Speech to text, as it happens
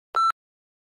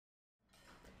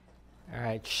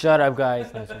Alright, shut up,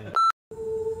 guys. No, sorry.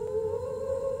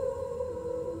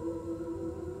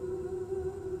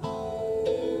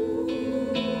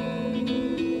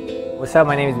 What's up?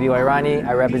 My name is Bboy Ronnie.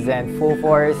 I represent Full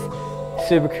Force,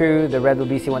 Super Crew, the Red Bull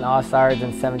BC1 All-Stars,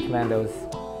 and 7 Commandos.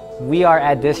 We are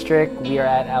at District. We are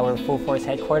at our Full Force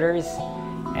headquarters.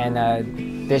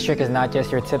 And District is not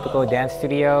just your typical dance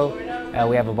studio.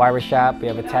 We have a barbershop, we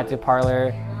have a tattoo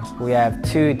parlor, we have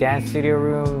 2 dance studio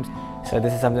rooms. So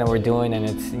this is something that we're doing, and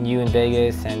it's new in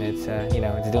Vegas, and it's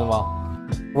it's doing well.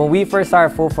 When we first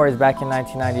started Full Force back in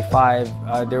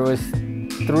 1995, there was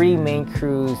 3 main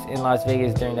crews in Las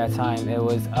Vegas during that time. It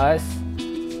was us,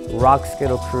 Rock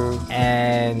Skittle Crew,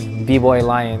 and B-Boy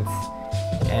Lions.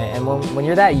 And when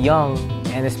you're that young,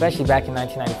 and especially back in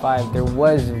 1995, there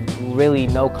was really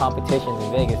no competitions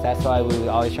in Vegas. That's why we would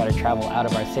always try to travel out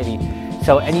of our city.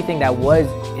 So anything that was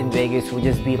in Vegas would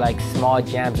just be like small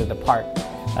jams at the park.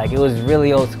 Like, it was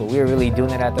really old school. We were really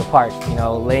doing it at the park,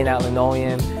 laying out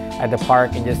linoleum at the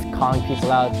park and just calling people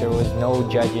out. There was no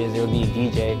judges, there would be a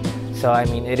DJ. So I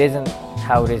mean, it isn't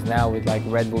how it is now with like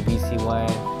Red Bull BC1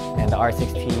 and the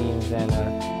R6 teams and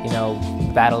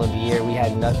Battle of the Year. We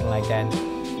had nothing like that.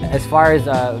 As far as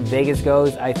Vegas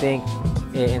goes, I think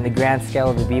in the grand scale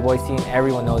of the b-boy scene,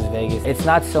 everyone knows Vegas. It's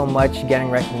not so much getting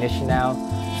recognition now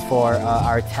for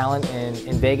our talent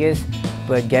in Vegas,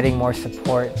 but getting more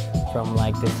support from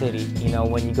like the city.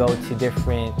 When you go to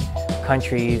different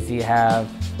countries, you have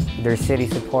their city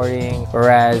supporting,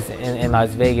 whereas in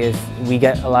Las Vegas, we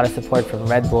get a lot of support from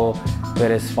Red Bull,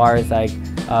 but as far as like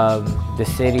the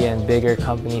city and bigger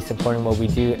companies supporting what we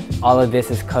do, all of this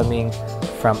is coming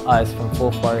from us, from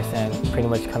Full Force, and pretty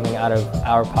much coming out of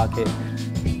our pocket.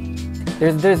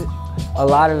 There's a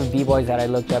lot of b-boys that I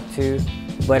looked up to,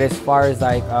 but as far as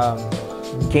like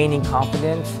gaining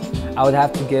confidence, I would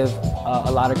have to give a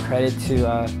lot of credit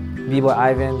to B-Boy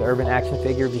Ivan, the urban action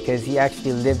figure, because he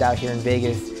actually lived out here in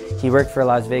Vegas. He worked for a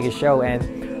Las Vegas show,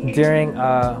 and during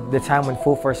the time when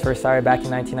Full Force first started back in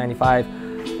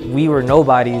 1995, we were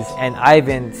nobodies, and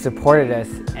Ivan supported us,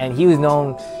 and he was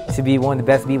known to be one of the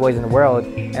best b-boys in the world.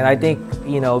 And I think,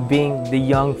 being the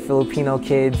young Filipino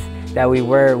kids that we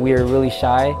were really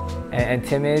shy and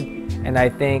timid, and I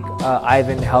think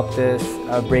Ivan helped us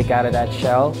break out of that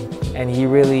shell, and he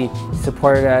really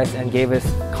supported us and gave us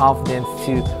confidence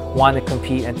to want to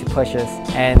compete and to push us.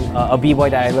 And a b-boy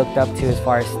that I looked up to as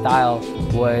far as style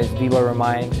was Bboy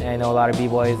Ronnie, and I know a lot of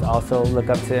b-boys also look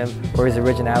up to him for his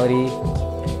originality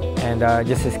and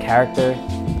just his character.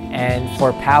 And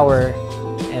for power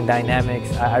and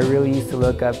dynamics, I really used to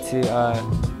look up to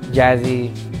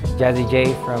Jazzy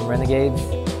J from Renegades.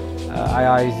 I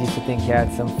always used to think he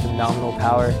had some phenomenal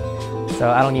power. So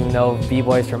I don't even know if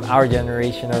b-boys from our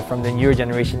generation or from the newer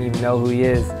generation even know who he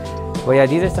is. But yeah,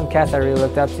 these are some cats I really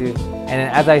looked up to.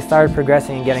 And as I started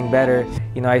progressing and getting better,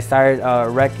 I started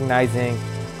recognizing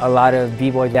a lot of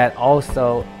b-boys that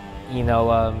also,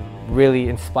 really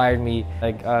inspired me.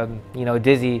 Like,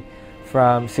 Dizzy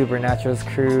from Supernatural's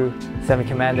crew, 7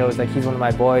 Commandos, like, he's one of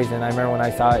my boys, and I remember when I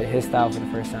saw his style for the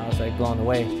first time, I was like blown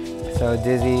away. So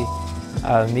Dizzy,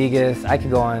 Migas, I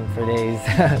could go on for days.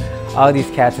 All these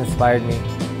cats inspired me.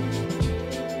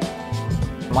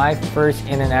 My first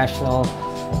international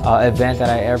event that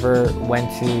I ever went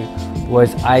to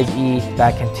was IVE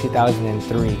back in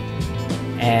 2003.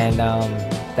 And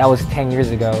that was 10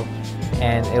 years ago.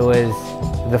 And it was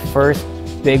the first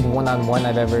big one-on-one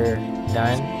I've ever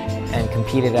done and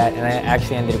competed at, and I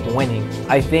actually ended up winning.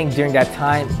 I think during that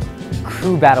time,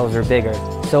 crew battles were bigger.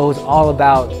 So it was all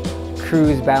about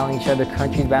crews battling each other,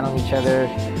 countries battling each other.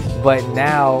 But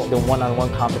now the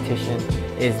one-on-one competition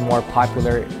is more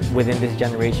popular within this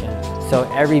generation. So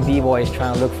every b-boy is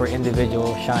trying to look for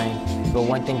individual shine. But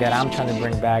one thing that I'm trying to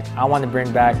bring back, I want to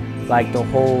bring back like the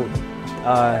whole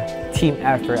team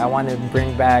effort. I want to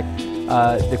bring back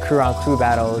the crew-on-crew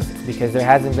battles, because there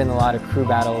hasn't been a lot of crew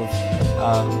battles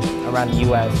around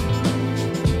the US.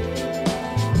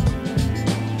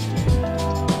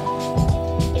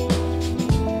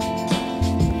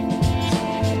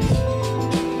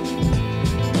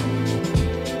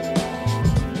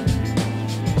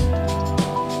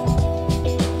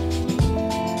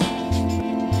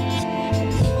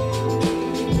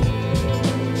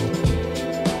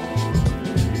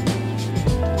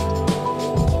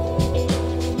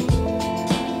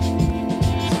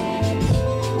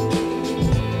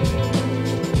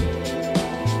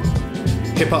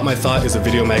 Hip Hop My Thought is a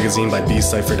video magazine by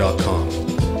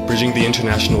bcypher.com, bridging the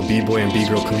international b-boy and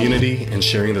b-girl community and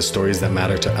sharing the stories that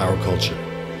matter to our culture.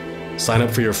 Sign up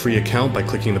for your free account by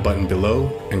clicking the button below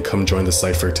and come join the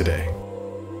Cypher today.